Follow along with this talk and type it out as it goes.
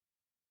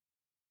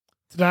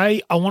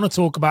Today, I want to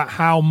talk about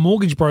how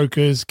mortgage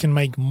brokers can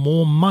make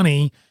more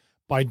money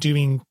by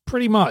doing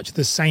pretty much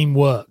the same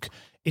work.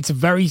 It's a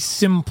very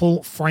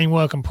simple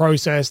framework and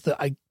process that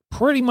I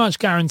pretty much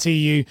guarantee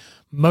you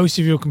most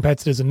of your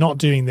competitors are not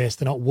doing this.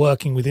 They're not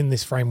working within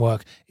this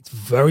framework. It's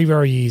very,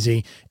 very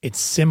easy. It's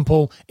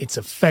simple, it's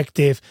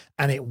effective,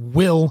 and it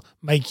will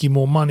make you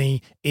more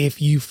money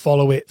if you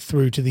follow it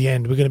through to the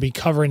end. We're going to be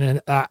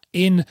covering that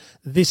in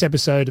this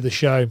episode of the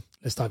show.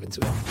 Let's dive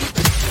into it.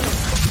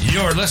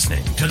 You're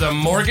listening to the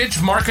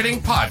Mortgage Marketing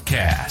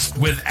Podcast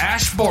with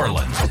Ash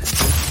Borland,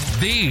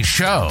 the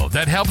show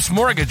that helps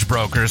mortgage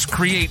brokers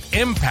create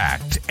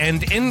impact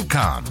and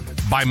income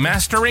by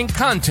mastering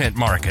content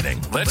marketing.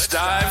 Let's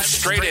dive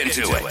straight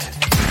into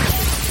it.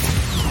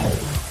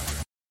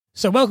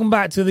 So welcome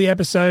back to the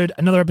episode,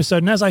 another episode.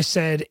 And as I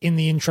said in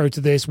the intro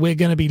to this, we're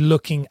going to be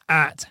looking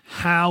at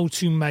how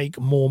to make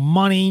more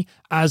money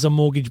as a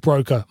mortgage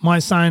broker.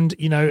 Might sound,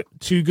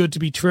 too good to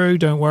be true.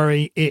 Don't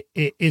worry, it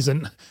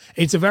isn't.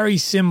 It's a very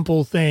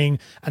simple thing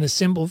and a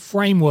simple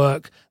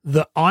framework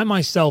that I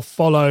myself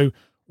follow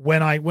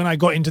when I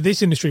got into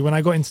this industry, when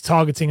I got into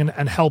targeting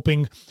and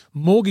helping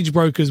mortgage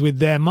brokers with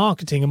their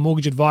marketing and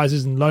mortgage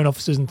advisors and loan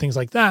officers and things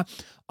like that.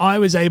 I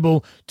was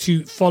able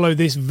to follow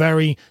this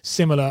very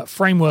similar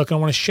framework. And I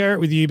want to share it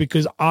with you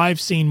because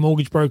I've seen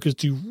mortgage brokers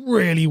do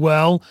really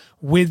well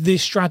with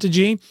this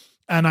strategy.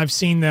 And I've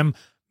seen them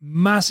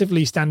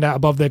massively stand out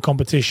above their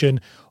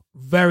competition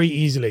very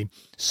easily.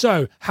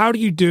 So how do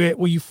you do it?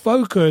 Well, you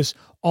focus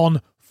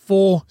on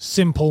 4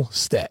 simple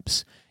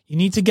steps. You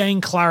need to gain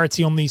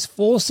clarity on these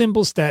 4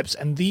 simple steps,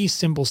 and these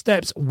simple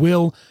steps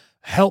will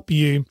help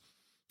you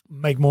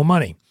make more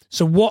money.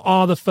 So what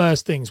are the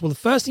first things? Well, the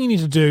first thing you need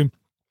to do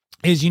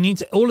is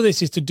all of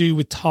this is to do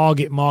with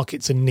target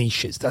markets and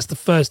niches. That's the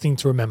first thing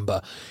to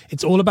remember.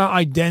 It's all about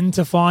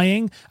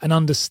identifying and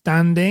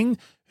understanding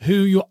who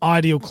your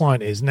ideal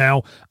client is.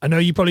 Now, I know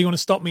you probably want to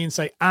stop me and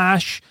say,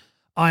 Ash,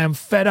 I am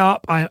fed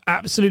up. I am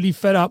absolutely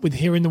fed up with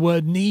hearing the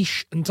word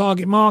niche and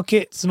target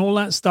markets and all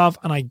that stuff.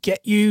 And I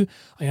get you.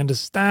 I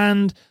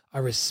understand. I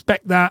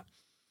respect that.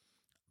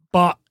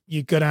 But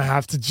you're going to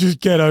have to just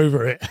get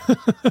over it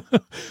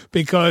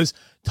because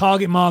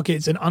target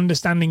markets and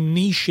understanding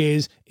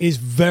niches is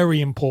very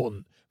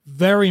important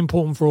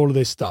for all of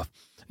this stuff.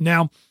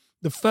 Now,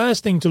 the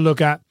first thing to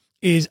look at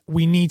is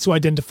we need to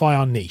identify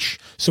our niche.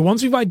 So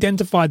once we've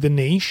identified the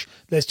niche,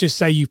 let's just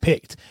say you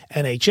picked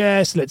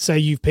NHS, let's say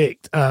you've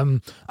picked,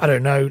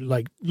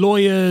 like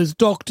lawyers,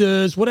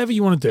 doctors, whatever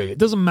you want to do. It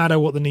doesn't matter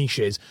what the niche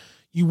is.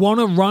 You want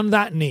to run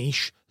that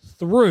niche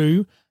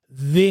through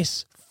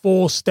this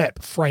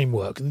 4-step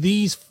framework.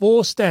 These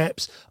 4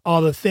 steps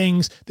are the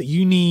things that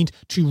you need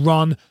to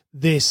run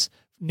this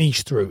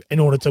niche through in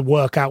order to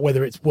work out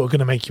whether it's going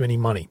to make you any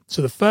money.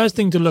 So the first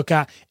thing to look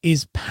at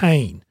is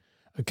pain.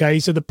 Okay,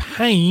 so the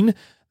pain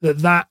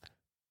that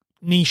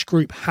niche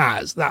group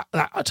has, that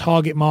a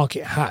target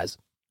market has.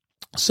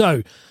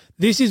 So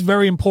this is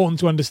very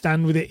important to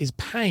understand with it is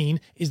pain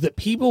is that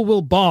people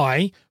will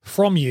buy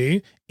from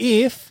you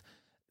if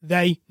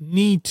they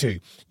need to.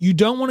 You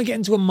don't want to get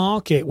into a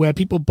market where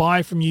people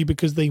buy from you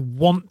because they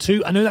want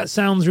to. I know that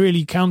sounds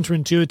really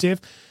counterintuitive.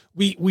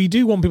 We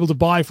do want people to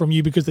buy from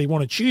you because they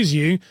want to choose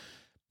you,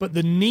 but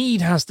the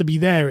need has to be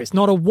there. It's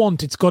not a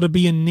want, it's got to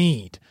be a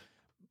need.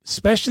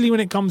 Especially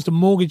when it comes to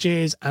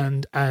mortgages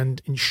and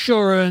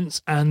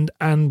insurance and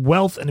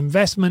wealth and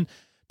investment.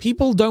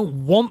 People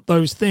don't want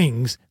those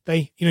things.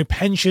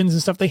 Pensions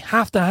and stuff, they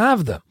have to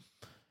have them.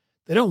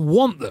 They don't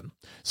want them.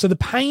 So the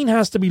pain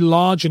has to be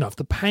large enough.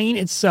 The pain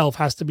itself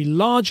has to be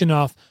large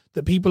enough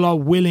that people are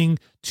willing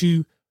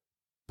to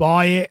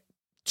buy it,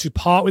 to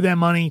part with their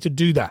money, to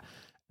do that.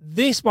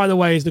 This, by the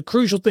way, is the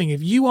crucial thing.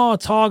 If you are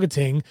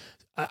targeting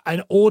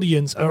an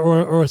audience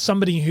or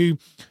somebody who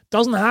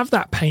doesn't have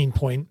that pain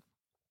point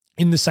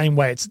in the same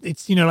way, it's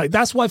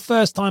that's why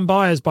first-time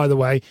buyers, by the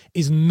way,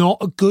 is not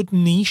a good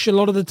niche a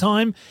lot of the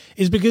time,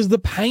 is because the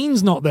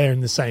pain's not there in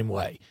the same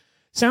way.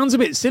 Sounds a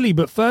bit silly,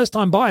 but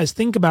first-time buyers,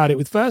 think about it.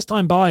 With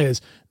first-time buyers,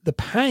 the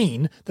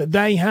pain that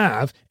they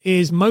have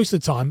is most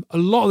of the time, a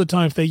lot of the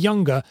time if they're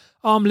younger,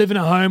 I'm living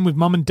at home with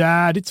mum and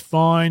dad, it's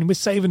fine, we're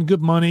saving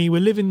good money,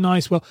 we're living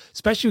nice. Well,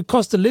 especially with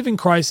cost of living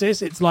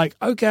crisis, it's like,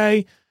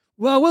 okay,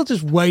 well, we'll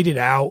just wait it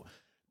out.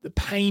 The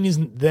pain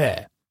isn't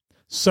there.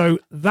 So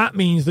that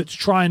means that to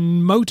try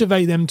and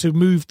motivate them to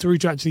move through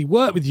to actually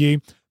work with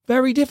you,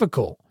 very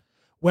difficult.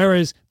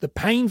 Whereas the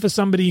pain for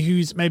somebody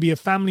who's maybe a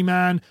family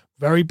man,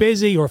 very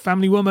busy, or a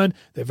family woman,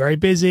 they're very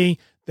busy,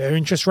 their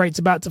interest rate's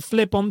about to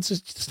flip onto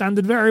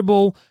standard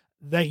variable,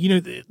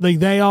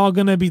 they are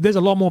going to be, there's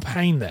a lot more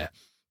pain there.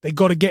 They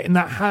got to get in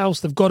that house.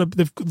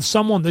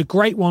 The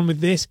great one with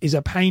this is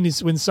a pain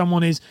is when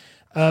someone is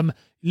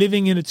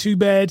living in a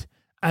 2-bed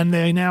and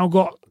they now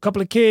got a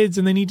couple of kids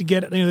and they need to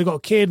get, they've got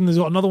a kid and there's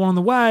got another one on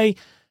the way.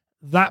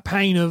 That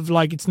pain of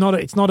like, it's not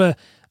a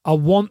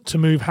want to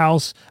move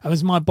house. And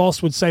as my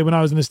boss would say when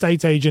I was an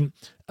estate agent,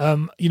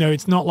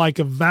 it's not like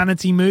a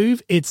vanity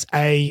move. It's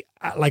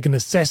like a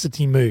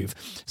necessity move.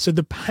 So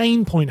the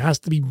pain point has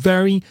to be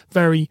very,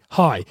 very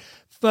high.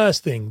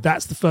 first thing.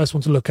 That's the first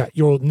one to look at,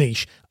 your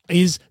niche.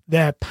 Is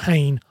their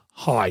pain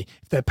high?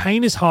 If their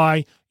pain is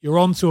high, you're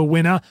on to a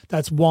winner.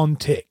 That's one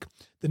tick.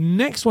 The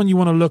next one you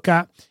want to look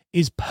at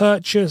is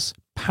purchase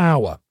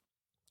power.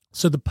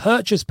 So the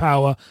purchase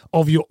power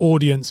of your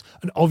audience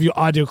and of your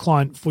ideal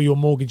client for your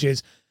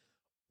mortgages.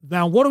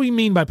 Now, what do we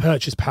mean by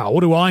purchase power?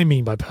 What do I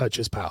mean by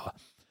purchase power?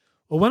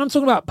 Well, when I'm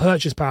talking about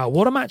purchase power,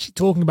 what I'm actually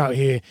talking about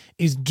here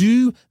is,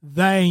 do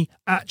they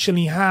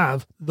actually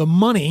have the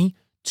money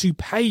to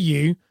pay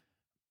you?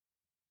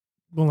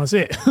 Well, that's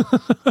it.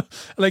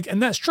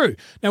 And that's true.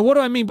 Now, what do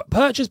I mean?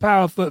 Purchase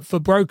power for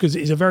brokers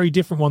is a very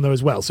different one though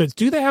as well. So it's,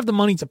 do they have the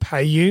money to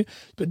pay you,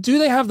 but do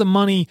they have the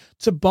money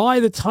to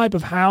buy the type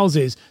of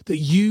houses that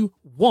you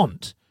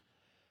want?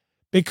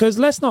 Because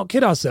let's not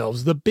kid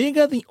ourselves. The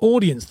bigger the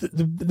audience,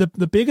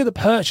 the bigger the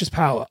purchase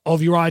power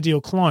of your ideal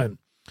client,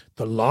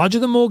 the larger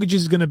the mortgage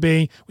is going to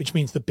be, which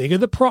means the bigger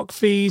the proc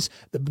fees,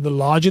 the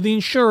larger the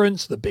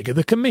insurance, the bigger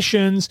the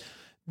commissions.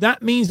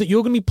 That means that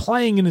you're going to be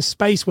playing in a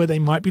space where they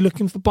might be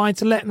looking for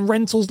buy-to-let and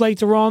rentals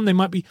later on. They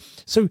might be.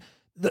 So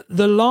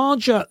the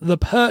larger the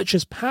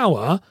purchase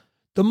power,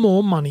 the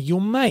more money you'll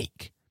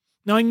make.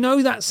 Now, I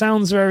know that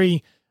sounds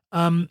very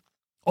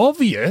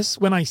obvious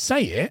when I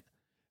say it,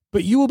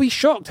 but you will be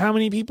shocked how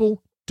many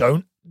people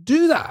don't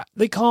do that.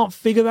 They can't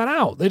figure that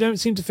out. They don't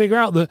seem to figure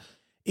out that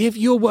if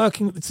you're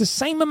working, it's the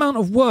same amount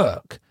of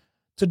work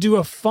to do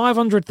a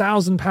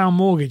 £500,000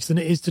 mortgage than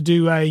it is to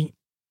do a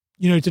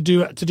to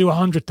do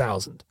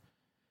 100,000.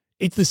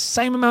 It's the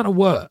same amount of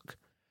work,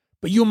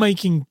 but you're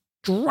making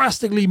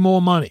drastically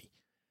more money.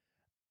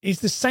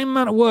 It's the same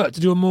amount of work to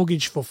do a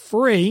mortgage for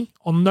free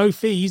on no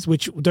fees,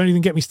 which don't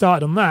even get me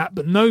started on that,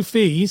 but no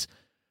fees,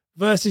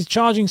 versus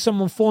charging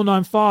someone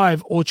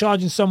 $495 or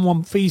charging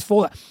someone fees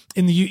for that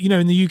in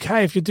the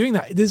UK. If you're doing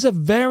that, there's a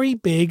very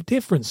big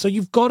difference. So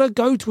you've got to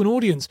go to an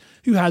audience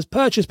who has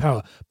purchase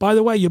power. By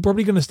the way, you're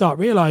probably going to start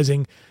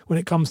realizing when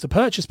it comes to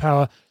purchase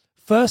power,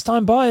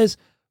 first-time buyers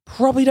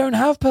probably don't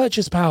have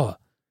purchase power.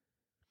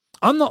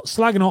 I'm not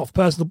slagging off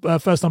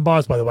first-time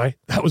buyers, by the way.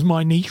 That was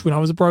my niche when I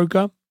was a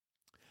broker.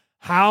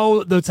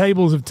 How the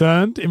tables have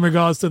turned in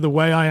regards to the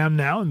way I am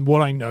now and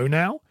what I know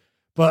now,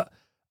 but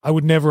I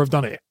would never have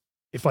done it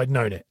if I'd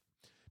known it,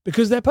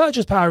 because their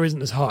purchase power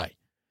isn't as high.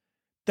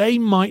 They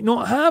might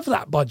not have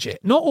that budget.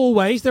 Not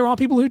always. There are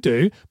people who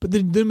do, but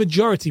the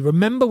majority,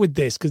 remember with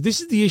this, because this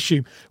is the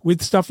issue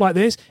with stuff like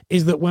this,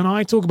 is that when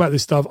I talk about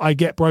this stuff, I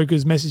get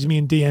brokers message me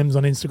in DMs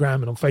on Instagram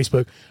and on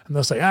Facebook, and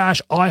they'll say,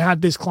 Ash, I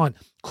had this client.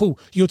 Cool.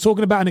 You're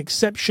talking about an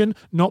exception,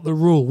 not the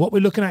rule. What we're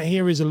looking at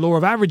here is a law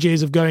of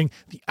averages of going,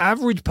 the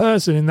average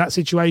person in that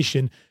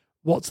situation,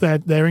 what's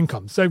their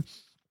income? So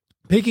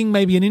picking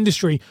maybe an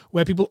industry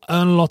where people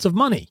earn a lot of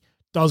money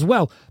does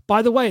well.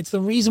 By the way, it's the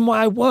reason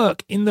why I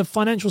work in the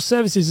financial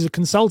services as a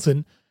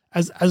consultant,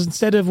 as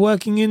instead of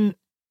working in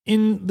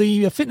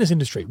the fitness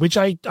industry, which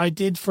I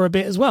did for a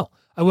bit as well.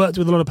 I worked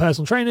with a lot of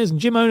personal trainers and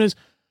gym owners.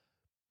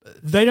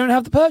 They don't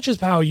have the purchase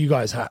power you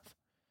guys have.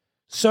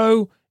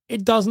 So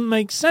it doesn't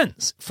make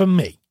sense for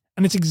me.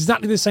 And it's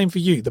exactly the same for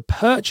you. The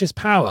purchase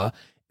power,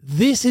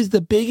 this is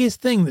the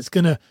biggest thing that's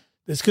gonna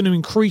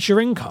increase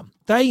your income.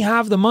 They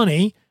have the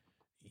money,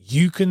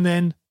 you can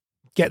then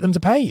get them to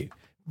pay you.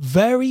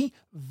 Very,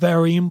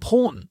 very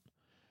important.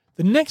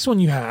 The next one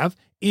you have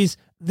is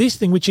this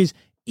thing, which is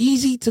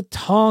easy to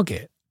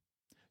target.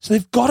 So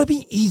they've got to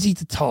be easy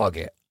to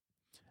target.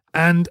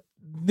 And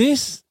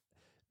this,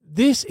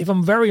 if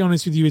I'm very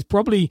honest with you, is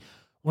probably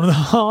one of the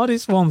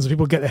hardest ones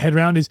people get their head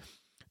around. Is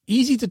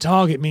easy to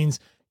target means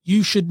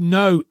you should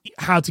know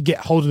how to get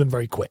hold of them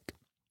very quick.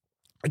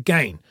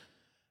 Again,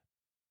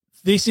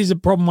 this is a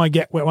problem I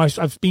get where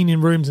I've been in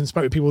rooms and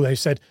spoke with people. They've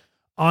said,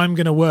 I'm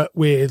going to work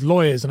with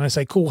lawyers. And I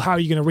say, cool, how are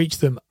you going to reach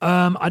them?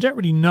 I don't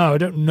really know. I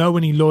don't know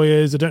any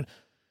lawyers.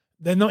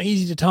 They're not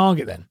easy to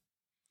target then.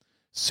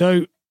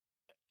 So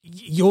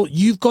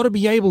you've got to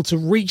be able to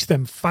reach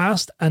them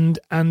fast and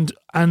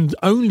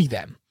only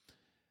them.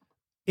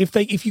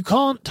 If you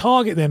can't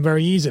target them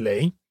very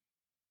easily,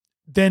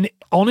 then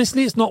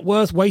honestly, it's not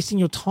worth wasting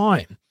your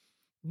time.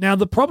 Now,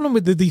 the problem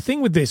with the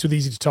thing with this, with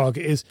easy to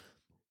target, is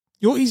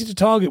your easy to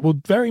target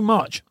will very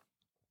much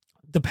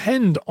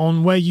depend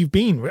on where you've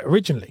been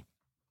originally.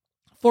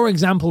 For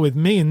example, with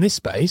me in this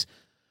space,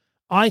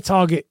 I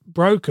target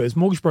brokers,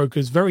 mortgage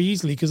brokers, very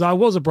easily because I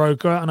was a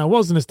broker and I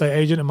was an estate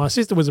agent, and my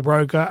sister was a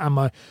broker, and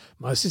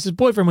my sister's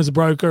boyfriend was a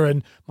broker,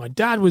 and my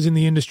dad was in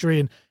the industry,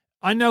 and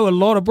I know a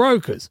lot of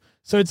brokers.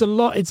 So it's a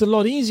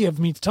lot easier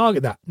for me to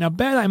target that. Now,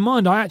 bear that in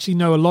mind, I actually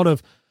know a lot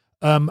of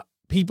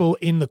people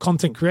in the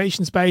content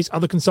creation space,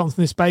 other consultants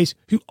in this space,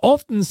 who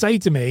often say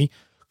to me,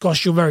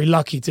 gosh, you're very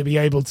lucky to be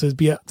able to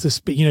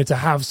to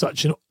have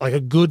such a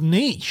good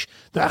niche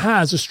that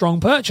has a strong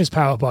purchase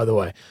power, by the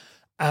way,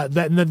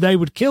 that they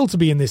would kill to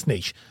be in this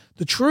niche.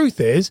 The truth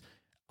is,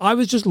 I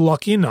was just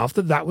lucky enough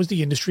that was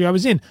the industry I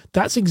was in.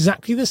 That's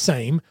exactly the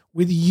same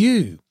with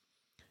you.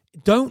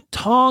 Don't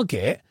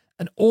target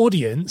an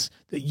audience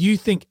that you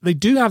think they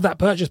do have that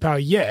purchase power.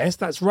 Yes,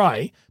 that's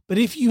right. But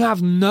if you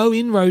have no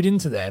inroad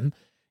into them,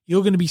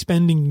 you're going to be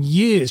spending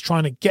years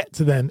trying to get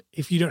to them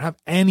if you don't have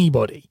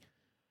anybody.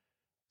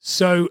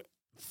 So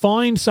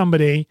find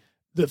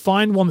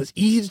one that's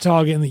easy to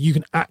target and that you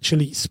can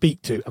actually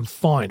speak to and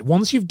find.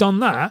 Once you've done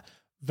that,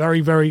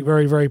 very, very,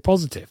 very, very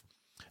positive.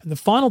 And the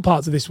final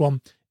part of this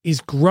one is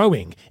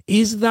growing.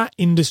 Is that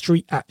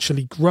industry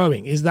actually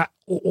growing? Is that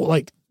or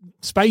like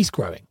space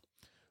growing?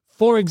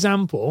 For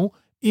example,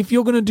 if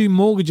you're going to do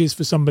mortgages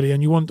for somebody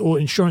and you want, or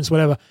insurance,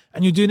 whatever,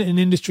 and you're doing it in an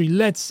industry,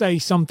 let's say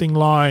something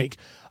like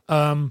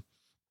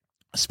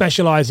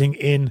specializing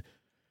in,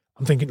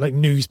 I'm thinking like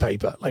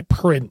newspaper, like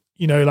print,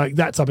 like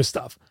that type of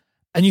stuff.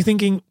 And you're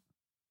thinking,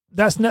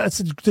 that's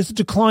a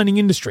declining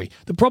industry.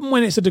 The problem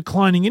when it's a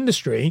declining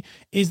industry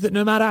is that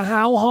no matter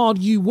how hard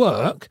you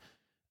work,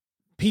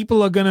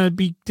 people are going to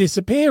be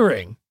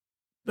disappearing.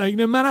 Like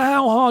no matter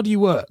how hard you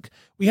work.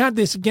 We had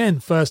this again,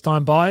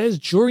 first-time buyers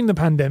during the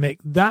pandemic.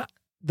 That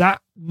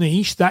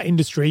niche, that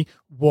industry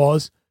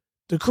was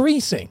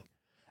decreasing.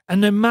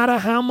 And no matter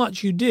how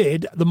much you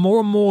did, the more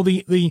and more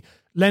the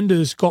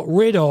lenders got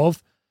rid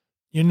of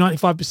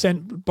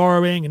 95%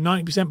 borrowing and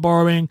 90%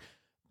 borrowing,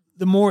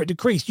 the more it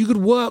decreased. You could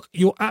work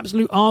your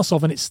absolute arse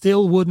off and it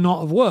still would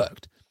not have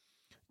worked.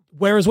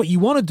 Whereas what you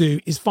want to do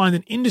is find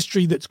an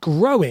industry that's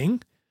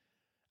growing.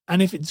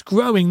 And if it's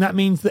growing, that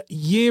means that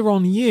year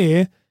on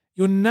year,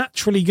 you're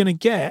naturally going to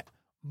get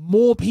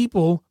more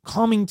people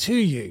coming to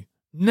you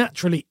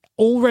naturally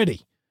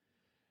already.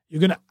 You're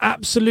going to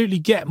absolutely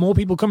get more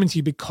people coming to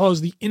you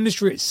because the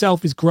industry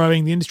itself is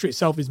growing. The industry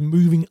itself is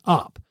moving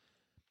up.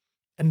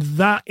 And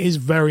that is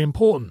very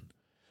important.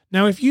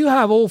 Now, if you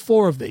have all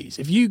four of these,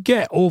 if you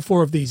get all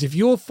four of these, if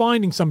you're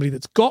finding somebody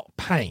that's got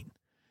pain,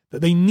 that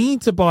they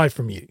need to buy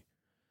from you,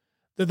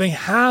 that they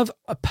have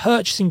a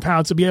purchasing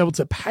power to be able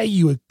to pay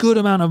you a good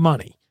amount of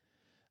money,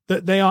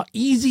 that they are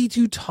easy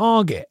to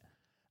target,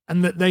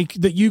 and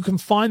that you can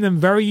find them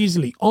very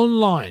easily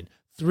online,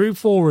 through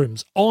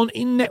forums,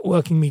 in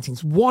networking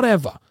meetings,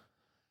 whatever,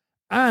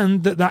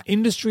 and that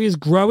industry is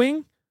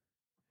growing,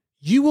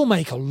 you will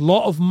make a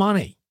lot of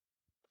money.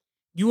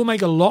 You will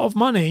make a lot of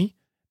money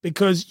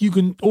because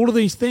all of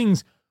these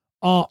things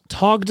are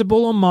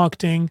targetable on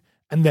marketing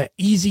and they're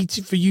easy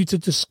for you to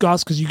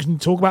discuss because you can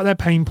talk about their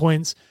pain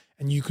points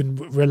and you can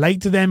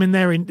relate to them in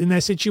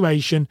their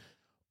situation,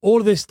 all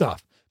of this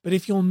stuff. But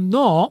if you're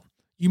not,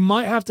 you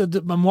might have to,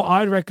 and what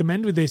I'd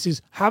recommend with this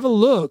is have a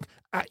look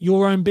at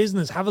your own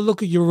business, have a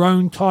look at your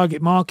own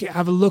target market,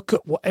 have a look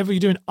at whatever you're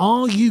doing.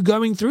 Are you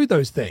going through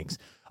those things?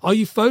 Are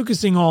you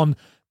focusing on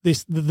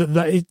this?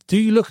 Do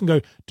you look and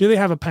go, do they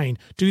have a pain?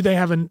 Do they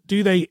have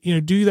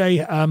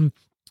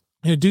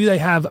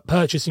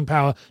purchasing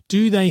power?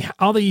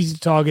 Are they easy to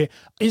target?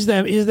 Is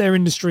their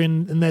industry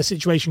and their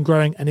situation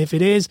growing? And if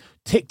it is,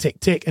 tick,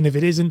 tick, tick. And if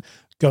it isn't,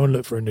 go and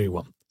look for a new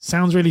one.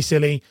 Sounds really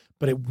silly,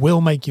 but it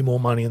will make you more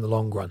money in the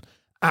long run.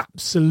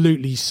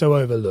 Absolutely so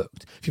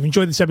overlooked. If you've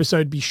enjoyed this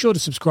episode, be sure to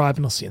subscribe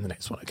and I'll see you in the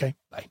next one. Okay,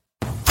 bye.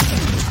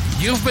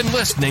 You've been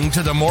listening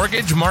to the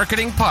Mortgage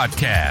Marketing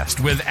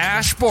Podcast with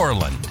Ash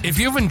Borland. If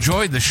you've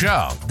enjoyed the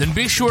show, then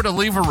be sure to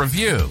leave a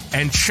review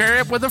and share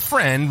it with a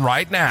friend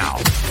right now.